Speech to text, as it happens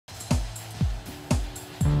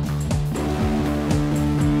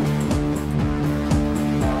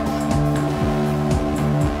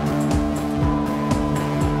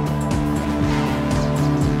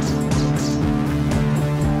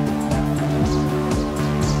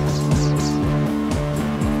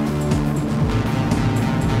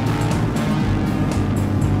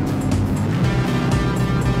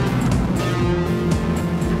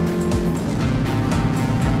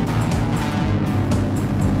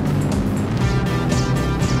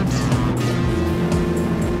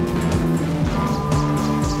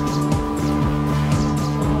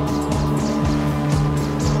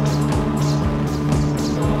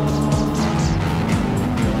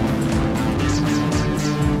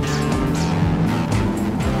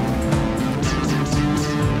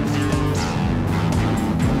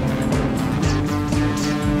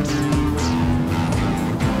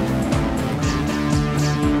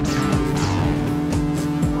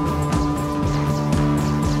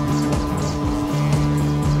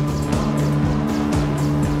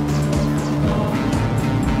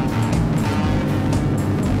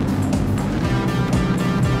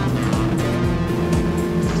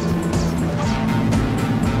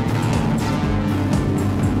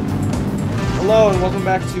Hello and welcome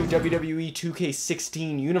back to WWE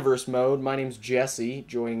 2K16 Universe Mode. My name's Jesse.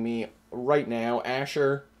 Joining me right now,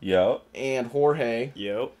 Asher. Yo. And Jorge.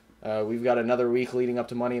 Yo. We've got another week leading up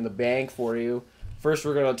to Money in the Bank for you. First,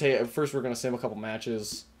 we're gonna sim a couple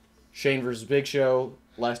matches. Shane versus Big Show.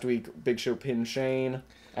 Last week, Big Show pinned Shane.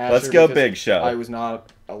 Asher, Let's go Big Show. I was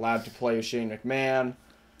not allowed to play with Shane McMahon.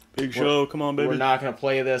 Big Show, come on, baby. We're not gonna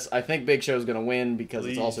play this. I think Big Show's gonna win because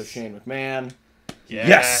Please. it's also Shane McMahon.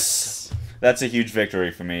 Yes! That's a huge victory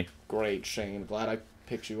for me. Great, Shane. Glad I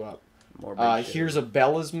picked you up. More Big Show. Here's a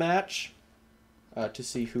Bella's match to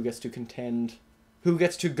see who gets to contend, who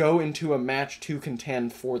gets to go into a match to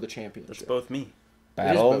contend for the championship. That's both me.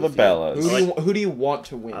 Battle of the Bellas. Who do you want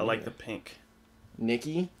to win? I like here? the pink.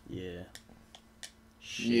 Nikki? Yeah.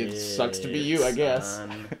 It sucks to be you, I guess.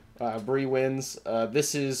 Son. Bree wins.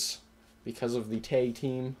 This is because of the tag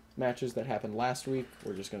team matches that happened last week.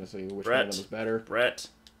 We're just going to see which one of them is better. Brett.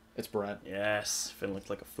 It's Brett. Yes. Finn looked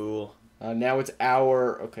like a fool. Now it's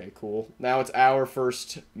our... Okay, cool. Now it's our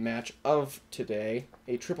first match of today.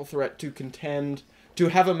 A triple threat to contend... To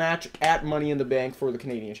have a match at Money in the Bank for the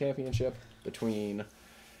Canadian Championship between...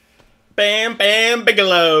 Bam Bam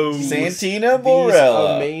Bigelow. Santina these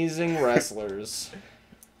Borella. amazing wrestlers.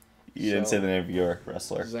 You didn't say the name of your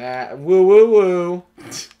wrestler. Woo woo woo.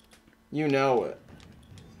 You know it.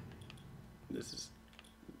 This is...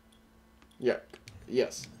 Yep.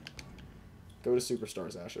 Yes. Go to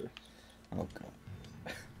Superstars, Asher. Oh,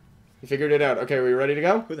 God. You figured it out. Okay, are we ready to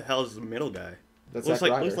go? Who the hell is the middle guy? That's looks Zack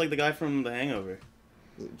like Ryder. looks like the guy from The Hangover.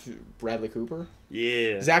 Bradley Cooper?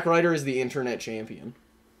 Yeah. Zack Ryder is the internet champion.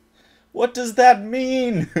 What does that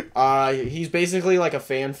mean? He's basically like a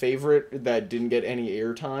fan favorite that didn't get any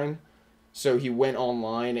airtime. So he went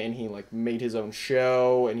online and he like made his own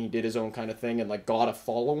show and he did his own kind of thing and like got a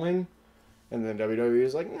following. And then WWE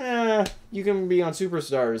was like, nah, you can be on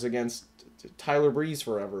Superstars against Tyler Breeze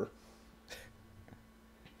forever.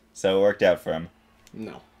 So it worked out for him.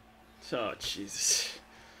 No. Oh, Jesus.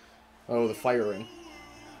 Oh, the firing.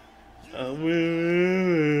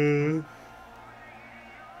 Woo.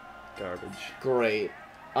 Garbage. Great.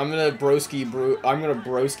 I'm gonna broski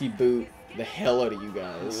boot the hell out of you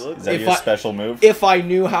guys. Is that your special move? If I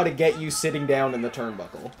knew how to get you sitting down in the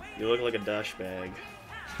turnbuckle. You look like a Dutch bag.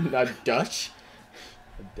 A Dutch?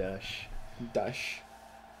 A Dutch. Dutch.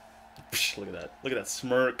 Psh, look at that. Look at that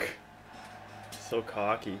smirk. So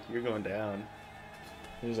cocky. You're going down.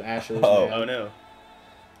 There's Asher's Oh. man. Oh no.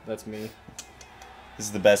 That's me. This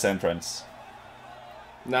is the best entrance.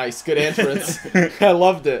 Nice, good entrance. I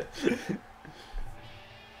loved it.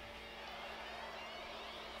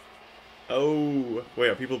 Oh. Wait,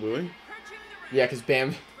 are people booing? Yeah, because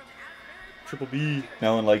Bam... Triple B.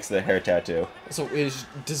 No one likes the hair tattoo. So his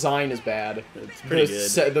design is bad. It's pretty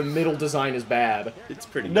good. The middle design is bad. It's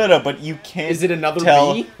pretty good. No, but you can't Is it another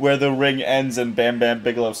tell B? where the ring ends and Bam Bam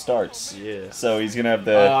Bigelow starts. Yeah. So he's going to have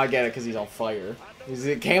Oh, the... I get it, because he's on fire. He's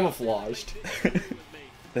camouflaged.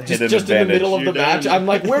 the Just hidden in the advantage. middle of the You're match, done. I'm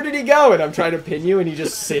like, where did he go? And I'm trying to pin you, and he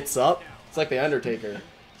just sits up. It's like the Undertaker.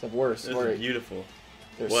 Except worse. This Where is beautiful.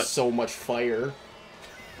 there's What? so much fire.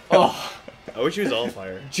 Oh, I wish he was all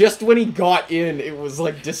fire. just when he got in, it was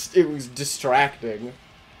like it was distracting.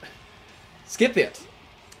 Skip it.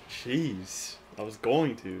 Jeez. I was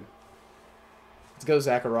going to. Let's go,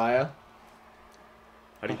 Zachariah.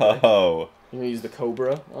 How do you play? Oh. You gonna use the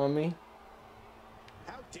Cobra on me?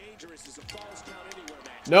 How dangerous is a Falls Count Anywhere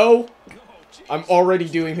match? No! I'm already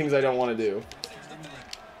doing things I don't want to do.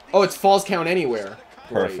 Oh, it's Falls Count Anywhere.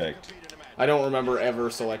 Great. Perfect. I don't remember ever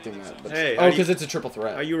selecting that. But Hey, oh, how do because you- it's a triple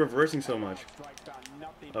threat. How are you reversing so much?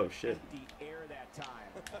 Oh shit.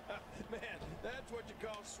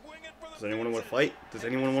 Does anyone want to fight? Does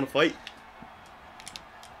anyone want to fight?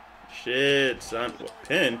 Shit, son. What,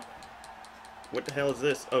 pin? What the hell is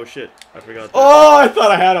this? Oh shit. I forgot that. Oh, I thought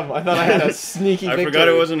I had him. I thought I had a sneaky I victory. forgot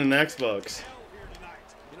it wasn't an Xbox.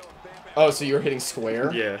 Oh, so you were hitting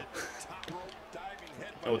square? Yeah.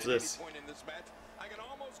 Oh, what's this?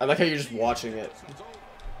 I like how you're just watching it.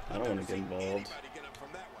 I don't want to get involved.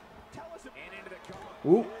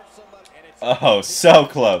 Ooh. Oh, so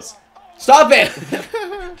close. Stop it!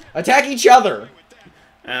 Attack each other!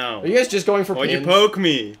 Ow. Are you guys just going for Why'd you pins? poke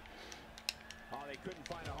me?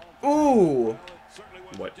 Ooh!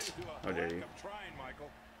 What? How dare you?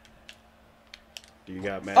 You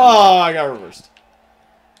got mad. Oh, I got reversed.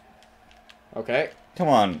 Okay. Come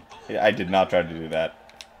on. I did not try to do that.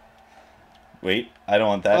 Wait, I don't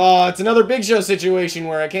want that. Oh, it's another Big Show situation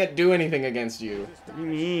where I can't do anything against you. What do you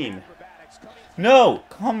mean? No,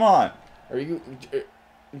 come on. Are you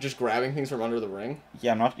just grabbing things from under the ring?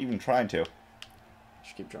 Yeah, I'm not even trying to.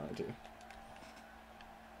 Just keep trying to.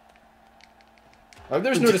 I hope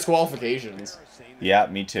there's no disqualifications. Yeah,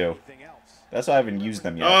 me too. That's why I haven't used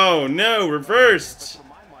them yet. Oh no, reversed.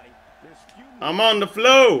 I'm on the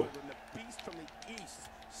flow.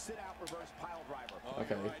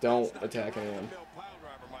 Okay, don't attack anyone.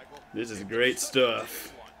 This is great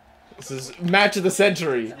stuff. This is match of the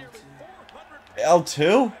century.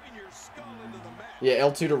 L2? Yeah,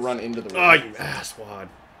 L2 to run into the ring. Oh, you asswad.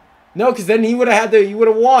 No, because then he would have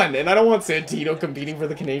won, and I don't want Santino competing for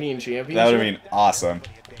the Canadian Championship. That would have been awesome.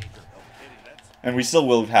 And we still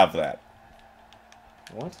will have that.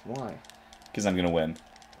 What? Why? Because I'm going to win.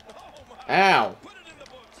 Ow.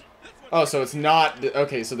 Oh, so it's not...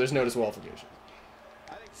 Okay, so there's no disqualification.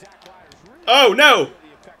 Oh, no!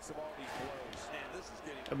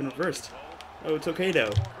 I've been reversed. Oh, it's okay,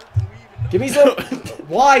 though. Give me some...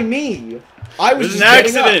 Why me? I It was was an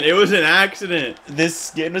just getting up. accident. It was an accident.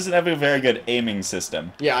 This game doesn't have a very good aiming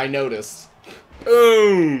system. Yeah, I noticed.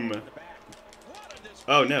 Boom!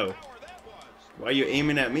 Oh, no. Why are you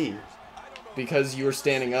aiming at me? Because you were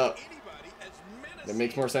standing up. It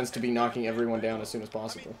makes more sense to be knocking everyone down as soon as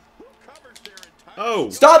possible. Oh!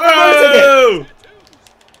 Stop reversing oh!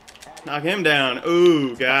 Knock him down.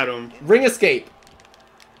 Ooh, got him. Ring escape.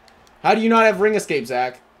 How do you not have ring escape,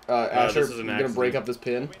 Zach? Asher, this is an you're gonna break accident. up this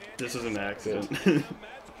pin. This is an accident.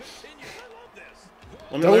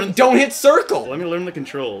 Don't hit circle. Let me learn the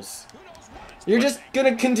controls. You're just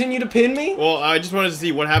gonna continue to pin me? Well, I just wanted to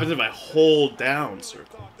see what happens if I hold down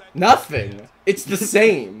circle. Nothing. It's the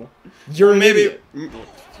same. You're an Maybe idiot.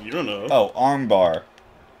 you don't know. Oh, armbar.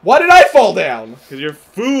 Why did I fall down? Because you're a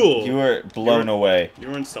fool. You were blown away. You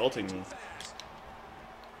were insulting me.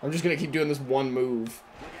 I'm just gonna keep doing this one move.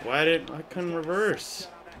 Why did I couldn't reverse?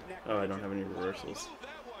 Oh, I don't have any reversals.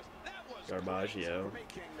 Garbaggio.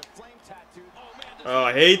 Oh,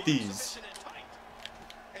 I hate these.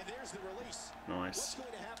 Nice.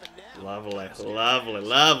 Lovely, lovely,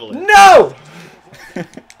 lovely. No!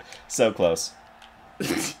 So close.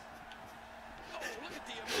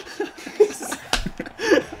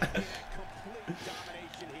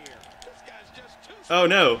 Oh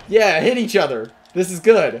no. Yeah, hit each other. This is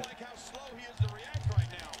good.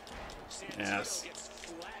 Yes.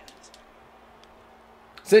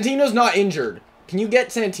 Santino's not injured. Can you get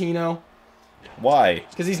Santino? Why?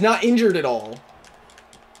 Because he's not injured at all.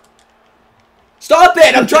 Stop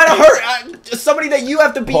it! I'm trying to hurt somebody that you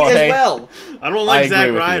have to beat Boy. as well. I don't like I Zack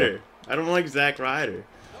agree with Ryder. you. I don't like Zack Ryder.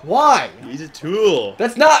 Why? He's a tool.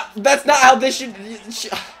 That's not how this should...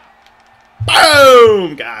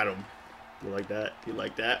 Boom! Got him. You like that? You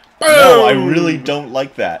like that? Boom! No, I really don't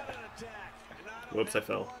like that. Whoops, I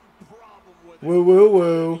fell. Woo woo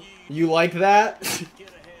woo. You like that?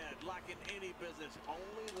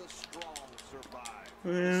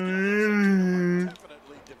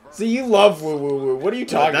 See, you love woo woo woo. What are you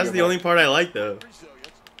talking about? That's the only part I like, though.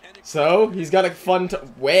 So, he's got a fun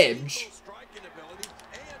wedge.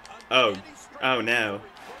 Oh. Oh, no.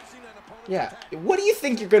 Yeah. What do you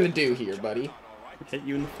think you're gonna do here, buddy? Hit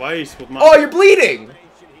you in the face with my... Oh, you're bleeding!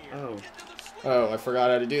 Oh. Oh, I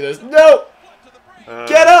forgot how to do this. No! Uh,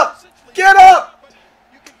 Get up! Get up!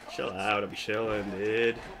 Chill out. I'm chilling,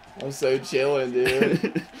 dude. I'm so chilling,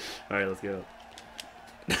 dude. Alright, let's go.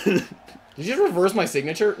 Did you just reverse my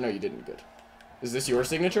signature? No, you didn't. Good. Is this your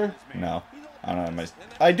signature? No. I don't have my...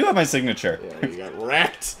 I do have my signature. Yeah, you got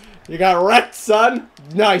wrecked. You got wrecked, son.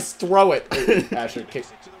 Nice. Throw it. Hey, Asher, kick.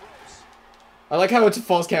 I like how it's a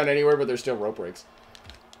false count anywhere, but there's still rope breaks.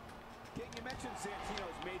 You mentioned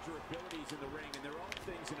Santino's major abilities in the ring, and there are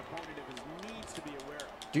things an opponent of his needs to be aware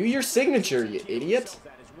of. Do your signature, you idiot.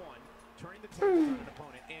 That is one, turning the tables on an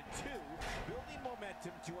opponent, and two, building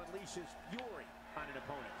momentum to unleash his fury on an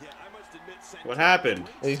opponent. Yeah, I must admit, What happened?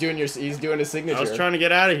 He's doing his signature. I was trying to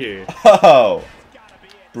get out of here. Oh!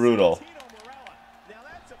 Brutal.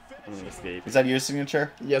 I'm gonna escape. Is that your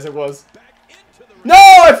signature? Yes, it was. No!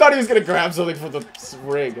 I thought he was gonna grab something for the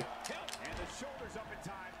rig.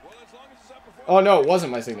 Oh no, it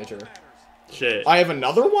wasn't my signature. Shit. I have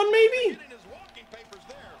another one, maybe?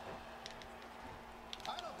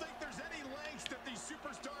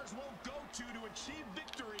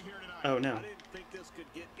 Oh no.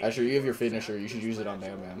 Asher, you have your finisher. You should use it on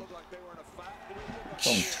Man Man.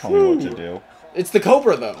 Don't tell me what to do. It's the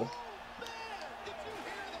Cobra, though.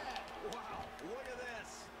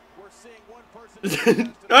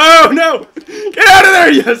 Oh no! Get out of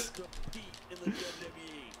there! Yes.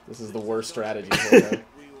 This is the worst strategy. Ever.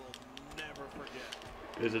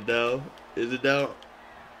 Is it though? Is it though?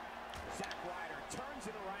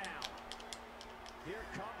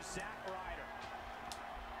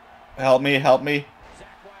 Help me, help me.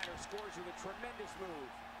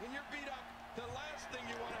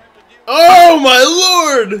 Oh my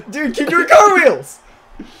lord! Dude, keep doing cartwheels!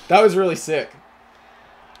 That was really sick.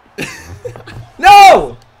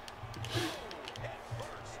 No!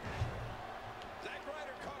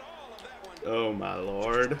 Oh my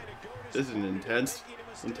lord. This is an intense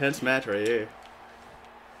match right here.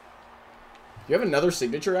 You have another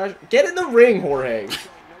signature, Ash? Get in the ring, Jorge.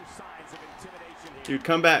 Dude,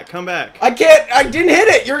 come back, come back. I can't. I didn't hit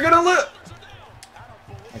it. You're gonna look.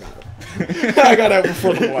 I got it. I got it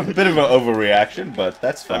before the one. Bit of an overreaction, but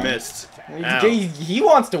that's fine. I missed. He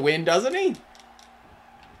wants to win, doesn't he?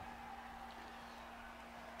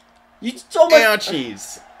 You told me.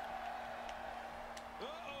 Ouchies.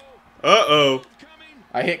 Uh-oh.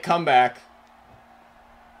 I hit comeback.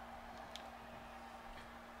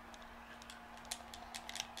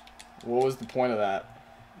 What was the point of that?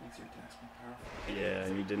 Yeah,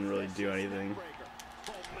 you didn't really do anything.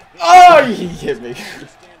 Oh, he hit me.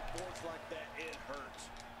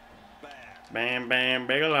 Bam, bam,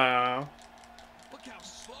 Bigelow.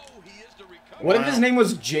 What if his name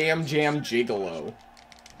was Jam Jam Gigolo?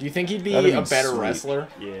 Do you think he'd be That'd a be better sweet. wrestler?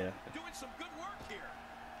 Yeah.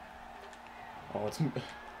 Oh, it's...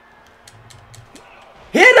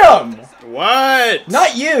 Hit him! What?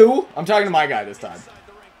 Not you! I'm talking to my guy this time.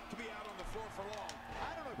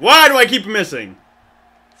 Why do I keep missing?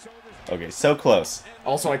 Okay, so close.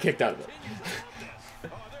 Also, I kicked out of it.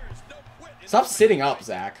 Stop sitting up,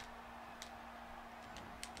 Zach.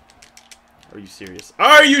 Are you serious?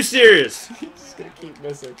 Are you serious? He's just gonna keep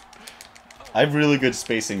missing. I have really good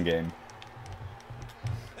spacing game.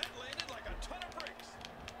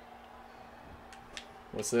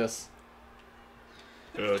 What's this?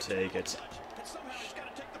 Go take it.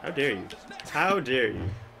 How dare you? How dare you?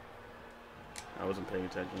 I wasn't paying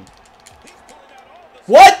attention.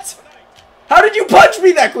 What? How did you punch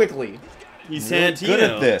me that quickly? He's You're Santino. good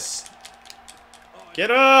at this.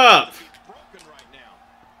 Get up!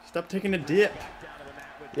 Stop taking a dip.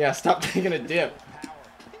 Yeah, stop taking a dip.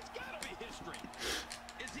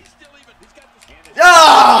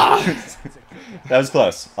 Ah! That was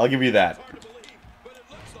close. I'll give you that.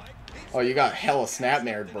 Oh, you got hella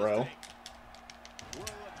snap-nared, bro.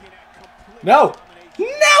 No!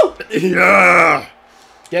 No! Yeah!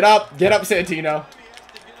 Get up, Santino.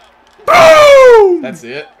 Boom! That's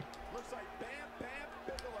it.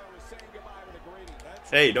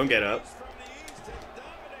 Hey, don't get up.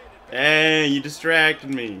 Hey, you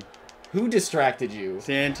distracted me. Who distracted you?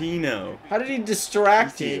 Santino. How did he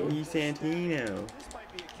distract you? He's Santino.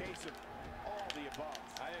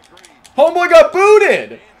 Homeboy got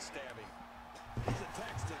booted!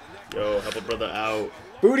 Yo, help a brother out.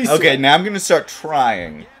 Booty Okay, swing. now I'm gonna start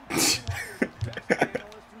trying.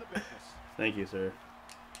 Thank you, sir.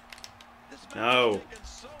 No.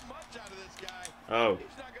 Oh.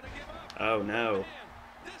 Oh, no.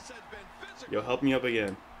 Yo, help me up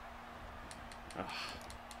again. Ugh.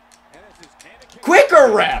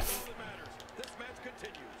 Quicker, ref!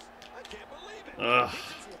 Ugh.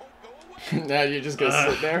 Now you're just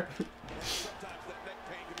gonna sit there?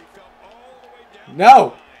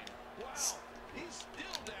 No!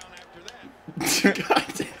 God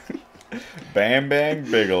damn. Bam Bang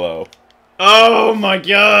Bigelow. Oh my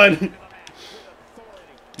god!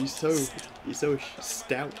 He's so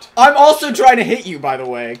stout. I'm also trying to hit you, by the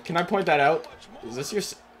way. Can I point that out? Is this your...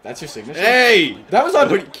 That's your signature? Hey! That was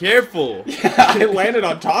on... Careful! Yeah, I landed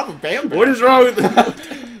on top of Bam Bam. What is wrong with that?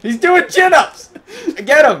 He's doing chin-ups!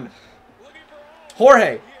 Get him!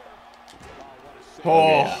 Jorge.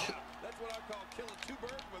 Oh. Okay.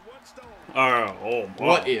 Oh, wow.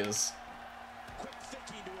 What is?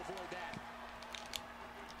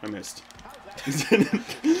 I missed.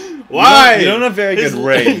 Why? You don't have very good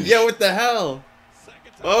range. Yeah, what the hell?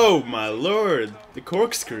 Oh my lord. The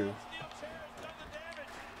corkscrew.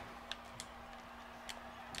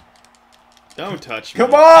 Don't touch me.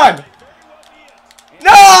 Come on!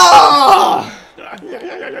 No!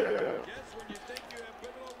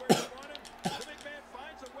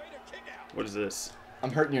 What is this?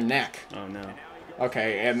 I'm hurting your neck. Oh no.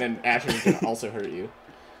 Okay, and then Asher's gonna also hurt you.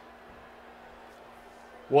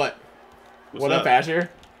 What? What's What up, Asher?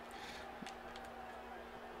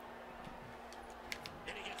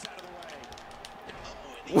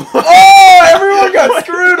 Oh, everyone got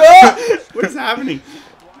screwed up! What is happening?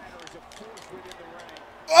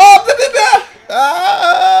 Oh, da, da,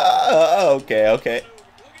 da. Okay, okay.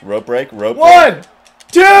 Rope break, rope break. 1,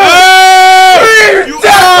 2, 3!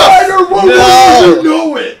 No!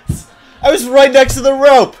 know it! I was right next to the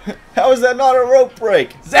rope. How is that not a rope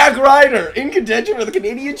break? Zack Ryder in contention for the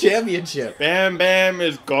Canadian Championship. Bam Bam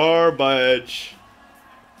is garbage.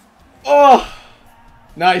 Oh,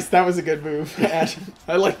 Nice, that was a good move. Ash.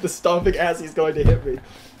 I like the stomping as he's going to hit me.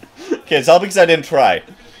 Okay, it's all because I didn't try.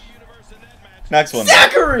 Next one.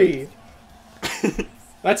 Zachary!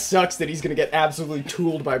 That sucks that he's going to get absolutely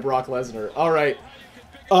tooled by Brock Lesnar. Alright.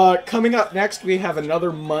 Coming up next, we have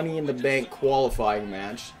another Money in the Bank qualifying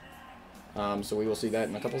match. So we will see that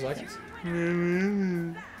in a couple seconds.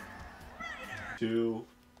 2,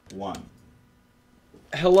 1.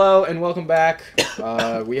 Hello and welcome back.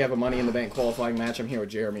 We have a Money in the Bank qualifying match. I'm here with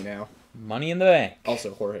Jeremy now. Money in the Bank.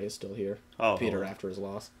 Also, Jorge is still here. Oh. Peter after his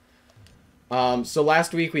loss. So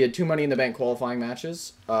last week we had 2 Money in the Bank qualifying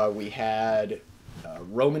matches. We had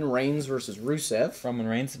Roman Reigns versus Rusev. Roman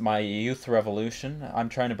Reigns, my youth revolution. I'm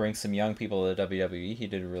trying to bring some young people to WWE. He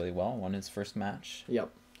did really well. Won his first match. Yep.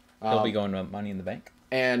 He'll be going to Money in the Bank.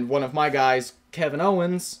 And one of my guys, Kevin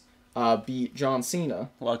Owens, beat John Cena.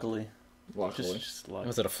 Luckily. Luckily. Just luck.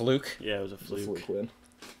 Was it a fluke? Yeah, it was a It's a fluke fluke. win.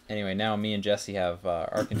 Anyway, now me and Jesse have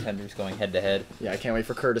our contenders going head to head. Yeah, I can't wait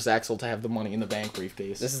for Curtis Axel to have the Money in the Bank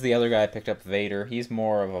briefcase. This is the other guy I picked up, Vader. He's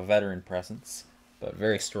more of a veteran presence, but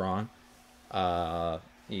very strong.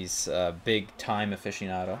 He's a big time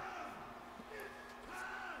aficionado.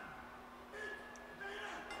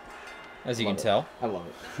 As you Love can it. tell, I love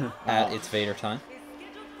it. at It's Vader Time.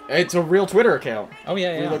 It's a real Twitter account. Oh,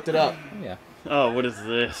 yeah, We yeah. looked it up. Oh, yeah. Oh, what is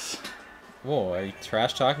this? Whoa, are you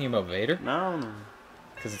trash talking about Vader? No.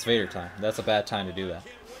 Because it's Vader Time. That's a bad time to do that.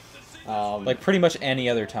 Like, Pretty much any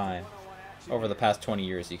other time over the past 20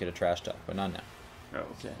 years you could have trash talked, but not now. Oh,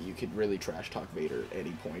 okay. you could really trash talk Vader at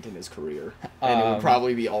any point in his career, and it would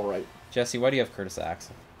probably be all right. Jesse, why do you have Curtis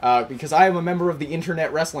Axel? Because I am a member of the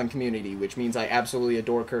internet wrestling community, which means I absolutely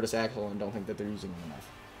adore Curtis Axel and don't think that they're using him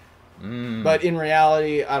enough. But in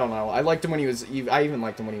reality, I don't know. I liked him when he was. I even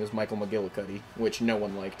liked him when he was Michael McGillicuddy, which no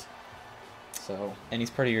one liked. So. And he's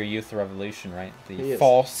part of your youth revolution, right? He The is.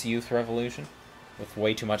 false youth revolution with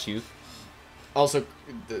way too much youth. Also,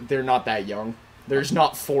 they're not that young. There's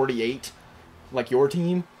not 48, like your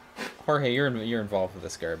team. Jorge, you're involved with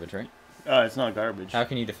this garbage, right? It's not garbage. How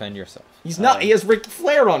can you defend yourself? He's not. He has Ric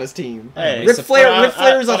Flair on his team. Hey, Ric Flair. Ric but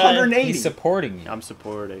Flair is but 180. He's supporting you. I'm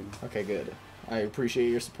supporting. Okay, good. I appreciate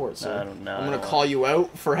your support, sir. I don't know. I'm gonna call you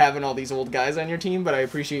out for having all these old guys on your team, but I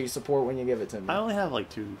appreciate your support when you give it to me. I only have like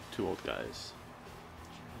two old guys.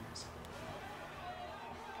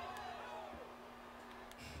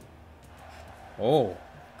 Oh,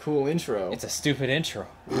 Cool intro. it's a stupid intro.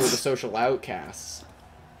 We were the social outcasts.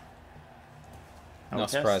 No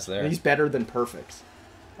Outcast? surprise there. He's better than perfect.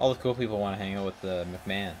 All the cool people want to hang out with the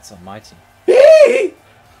McMahons on my team.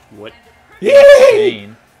 What?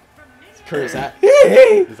 Shane. Curtis,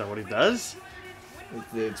 Is that what he does?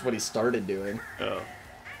 it's what he started doing. Oh.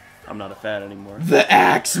 I'm not a fan anymore. The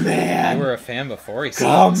Axeman. You were a fan before he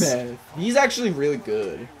Come sucks. on. He's actually really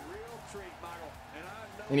good.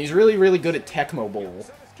 And he's really, really good at Tecmo Bowl.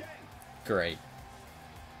 Great.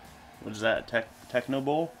 What is that? Techno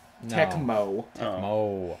Bowl? No. Tecmo.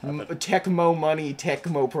 Tecmo. Tecmo money,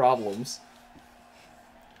 Tecmo problems.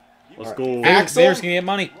 Let's go. Axel? Vader's gonna get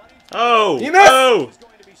money. Oh! You missed! Oh!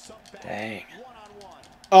 Dang.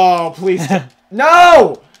 Oh, please.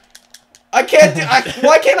 No! I can't do...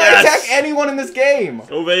 why can't I Yes! attack anyone in this game?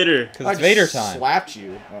 Go Vader! Because I it's Vader time. slapped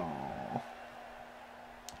you. Oh.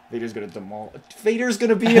 Vader's gonna demolish... Vader's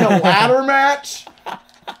gonna be in a ladder match?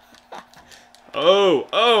 Oh!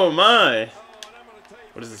 Oh my!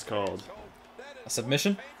 What is this called? A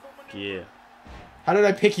submission? Yeah. How did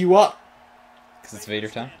I pick you up? Because it's Vader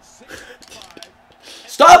time.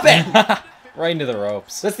 Stop it! Right into the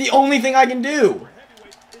ropes. That's the only thing I can do.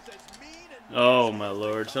 Oh my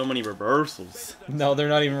lord, so many reversals. No, they're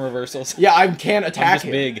not even reversals. Yeah, I can't attack just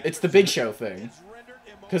him. big. It's the Big Show thing.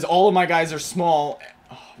 Because all of my guys are small.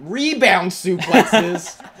 Rebound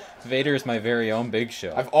suplexes. Vader is my very own Big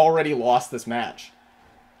Show. I've already lost this match.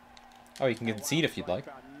 Oh, you can concede if you'd like.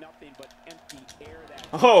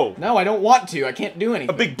 Oh! No, I don't want to. I can't do A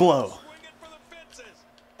anything. big blow.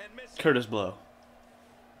 Curtis blow.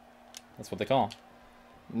 That's what they call him.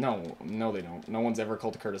 No, no, they don't. No one's ever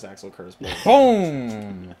called Curtis Axel Curtis Blow.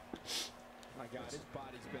 Boom!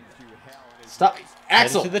 Stop. Headed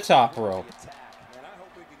Axel! to the top rope.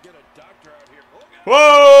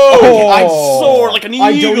 Whoa! I'm Soar like an eagle!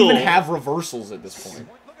 I don't even have reversals at this point.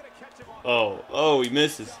 Oh, oh, he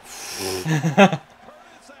misses.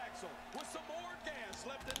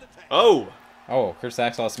 Oh! Oh, Curtis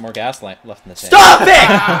Axel has some more gas left in the tank. Stop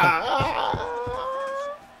it!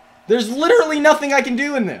 There's literally nothing I can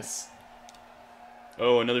do in this.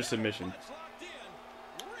 Oh, another submission.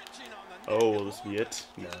 Oh, will this be it?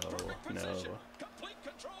 No, no.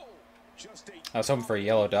 I was hoping for a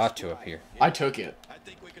yellow dot to appear. I took it.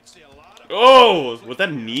 Oh, was that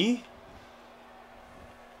a knee?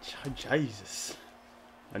 Jesus.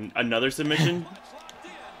 Another submission?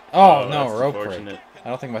 Oh, no, that's rope break. unfortunate. I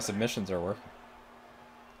don't think my submissions are working.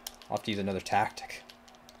 I'll have to use another tactic.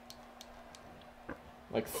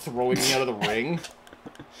 Like throwing me out of the ring.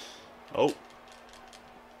 Oh.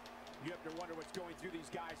 You have to wonder what's going through these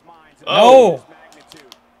guys' minds. Oh. No!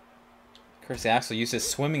 Curtis Axel used his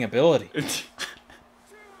swimming ability, which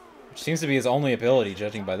seems to be his only ability,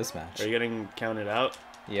 judging by this match. Are you getting counted out?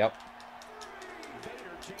 Yep.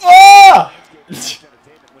 Ah!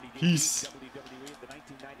 Peace.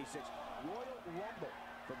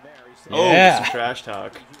 Yeah. Oh, some trash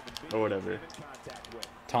talk. Or whatever.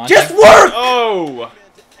 Taunting. Just work! Oh!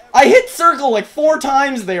 I hit circle like 4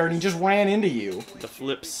 times there and he just ran into you. The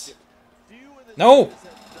flips. No!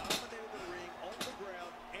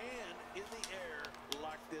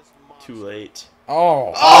 Too late.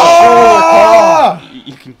 Oh. Ah!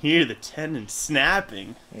 You can hear the tendon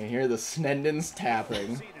snapping. You hear the snendons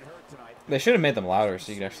tapping. They should have made them louder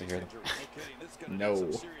so you could actually hear them.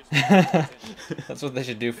 No. That's what they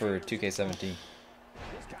should do for 2K17.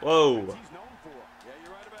 Whoa.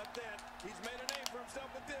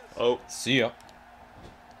 Oh. See ya.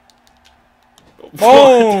 What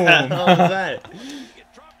Boom! the hell was that?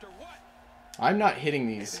 I'm not hitting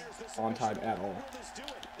these on time at all.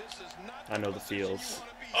 I know the feels.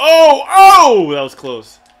 Oh! Oh! That was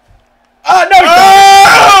close. Ah, no!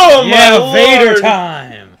 Oh! Yeah, my Vader Lord.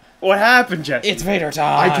 time! What happened, Jesse? It's Vader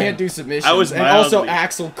time! I can't do submissions. I was and also mildly-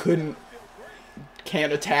 Axel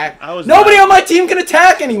can't attack. I was Nobody mad. on my team can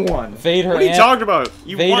attack anyone. Vader What are you and talking about?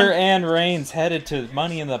 You Vader won. and Reigns headed to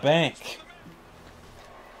Money in the Bank.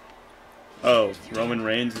 Oh, Roman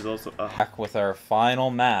Reigns is also. Back with our final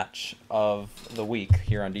match of the week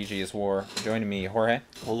here on DG's War. Joining me, Jorge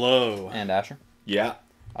Hello. and Asher. Yeah.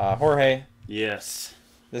 Jorge, Yes.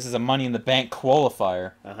 this is a Money in the Bank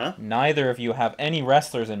qualifier. Uh-huh. Neither of you have any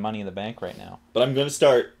wrestlers in Money in the Bank right now. But I'm going to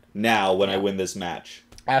start now when I win this match.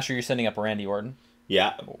 Asher, you're setting up Randy Orton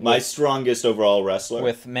Yeah. My strongest overall wrestler.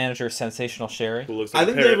 with manager Sensational Sherry. Who looks like I a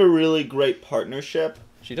think they parrot. have a really great partnership.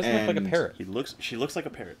 She doesn't look like a and parrot. She looks like a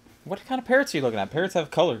parrot. What kind of parrots are you looking at? Parrots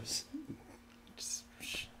have colors.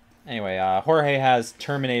 Anyway, Jorge has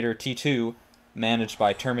Terminator T2, managed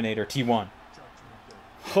by Terminator T1.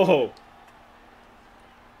 Oh.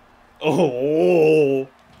 Oh.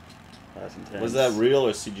 That's intense. Was that real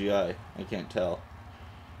or CGI? I can't tell.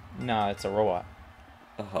 Nah, it's a robot.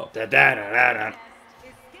 Oh. Da, da, da, da, da.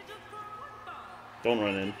 Don't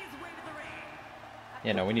run in.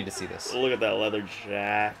 Yeah, no, we need to see this. Look at that leather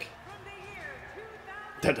jack.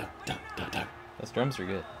 Da, da, da, da, da. Those drums are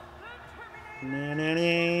good. Na, na,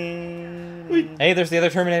 na. Hey, there's the other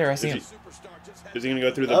Terminator. I see him. Is he gonna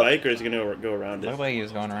go through the Oh. bike or is he gonna go around Looked it? like he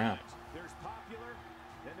was going around.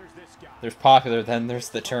 There's Popular, then there's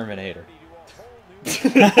the Terminator. This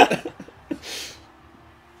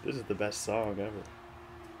is the best song ever.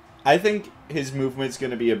 I think his movement's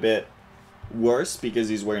going to be a bit worse because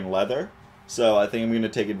he's wearing leather. So I think I'm going to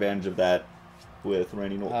take advantage of that with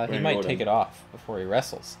Randy Orton. He might take it off before he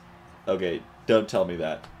wrestles. Okay, don't tell me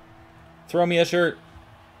that. Throw me a shirt,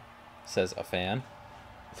 says a fan.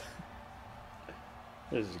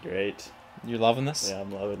 This is great. You loving this? Yeah,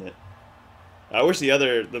 I'm loving it. I wish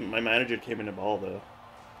my manager came in the ball though.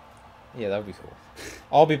 Yeah, that would be cool.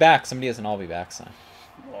 I'll be back. Somebody has an I'll be back sign.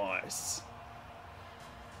 Nice.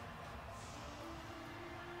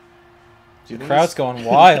 Do you The think crowd's his- going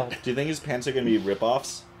wild. Do you think his pants are going to be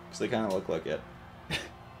rip-offs? Because they kind of look like it.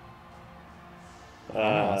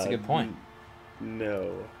 That's a good point.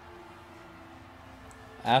 No.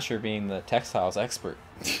 Asher being the textiles expert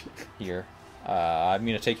here, I'm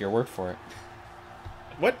going to take your word for it.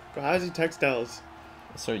 What? How's he textiles?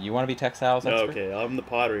 So you want to be textiles No, expert? okay, I'm the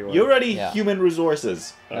pottery one. You're already Yeah. human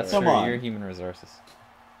resources. That's Come true. on. You're human resources.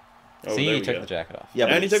 Oh, See, there you we took go. the jacket off. Yeah,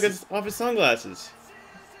 And he but took off his sunglasses.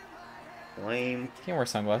 Lame. You can't wear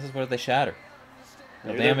sunglasses. What if they shatter?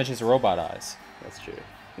 They'll Maybe they're- damage his robot eyes. That's true.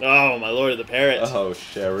 Oh, my lord, the parrot. Oh,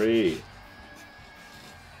 Sherry.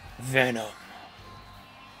 Venom.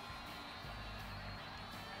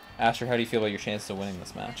 Asher, how do you feel about your chances of winning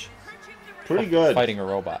this match? Pretty good. Fighting a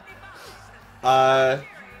robot. I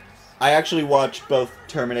actually watched both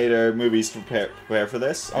Terminator movies to prepare for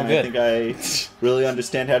this, Oh, and good. I think I really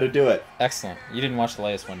understand how to do it. Excellent. You didn't watch the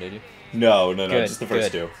latest one, did you? No, Good, just the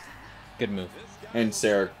first good. two. Good move. And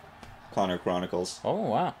Sarah Connor Chronicles. Oh,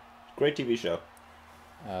 wow. Great TV show.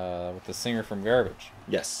 With the singer from Garbage.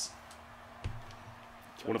 Yes. Do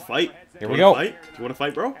you want to fight? Here Do we you go. wanna fight? Do you want to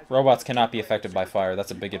fight, bro? Do Robots cannot be affected by fire.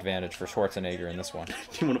 That's a big advantage for Schwarzenegger in this one.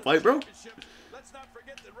 you want to fight, bro? Let's not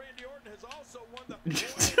forget that Randy Orton has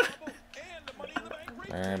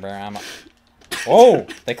Oh,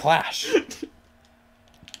 they clash.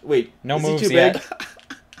 Wait, No is he moves too yet. big?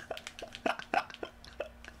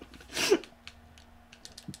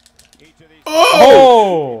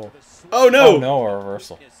 Oh! Oh no! Oh no, a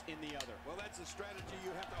reversal.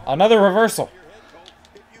 Another reversal.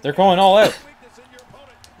 They're going all out.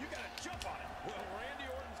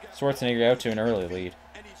 Schwarzenegger out to an early lead.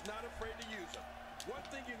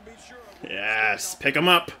 Yes, pick him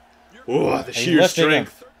up. Oh, the He's sheer lifting him.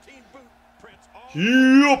 strength.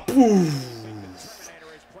 Yup.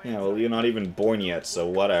 Yeah, well, you're not even born yet, so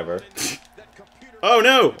whatever. Oh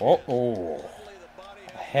no! Oh.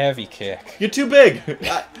 A heavy kick. You're too big!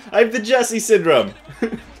 I have the Jesse syndrome!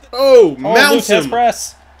 Oh, Oh, mounts Lutez him.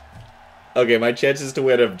 press. Okay, my chances to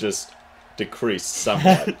win have just decreased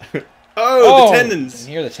somewhat. Oh, the tendons. You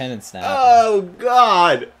can hear the tendon snap. Oh,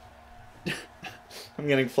 God! I'm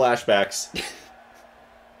getting flashbacks.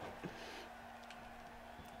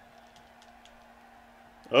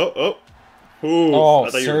 Oh. Ooh, Oh, I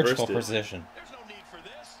thought you surgical reversed it. precision.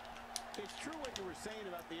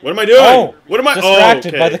 What am I doing? Oh, What am I?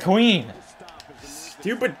 distracted oh, okay. by the queen.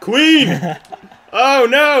 Stupid queen! Oh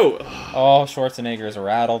no! Oh, Schwarzenegger is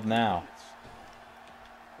rattled now.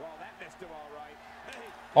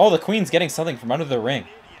 Oh, the queen's getting something from under the ring.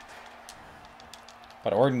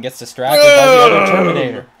 But Orton gets distracted by the other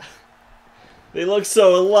Terminator. They look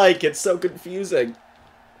so alike, it's so confusing.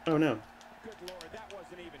 Oh no!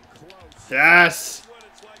 Yes!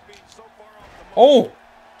 Oh!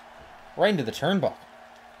 Right into the turnbuckle.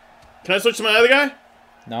 Can I switch to my other guy?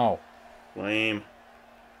 No. Lame.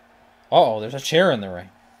 Uh-oh, there's a chair in the ring.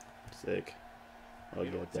 Sick. I'll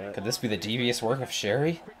get that. Could this be the devious work of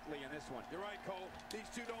Sherry?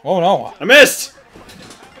 Oh no, I missed!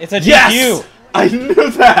 it's a DQ! Yes! I knew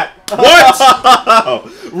that! What?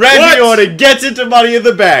 Randy What? Orton gets into Money in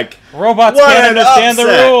the Bank! Robots What can't an understand the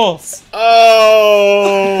upset. rules!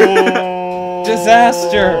 Oh!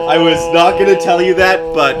 Disaster! I was not gonna tell you that,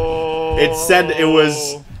 but it said it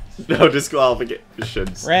was... No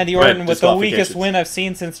disqualifications. Randy Orton with the weakest win I've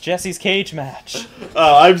seen since Jesse's cage match.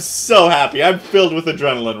 Oh, I'm so happy. I'm filled with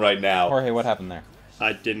adrenaline right now. Jorge, what happened there?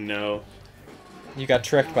 I didn't know. You got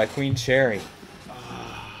tricked by Queen Sherry.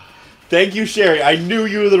 Thank you, Sherry. I knew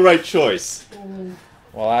you were the right choice.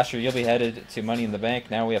 Well, Asher, you'll be headed to Money in the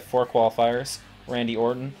Bank. Now we have 4 qualifiers. Randy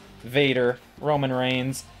Orton, Vader, Roman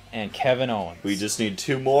Reigns, and Kevin Owens. We just need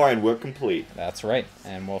 2 more and we're complete. That's right.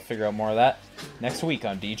 And we'll figure out more of that next week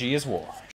on DG is War.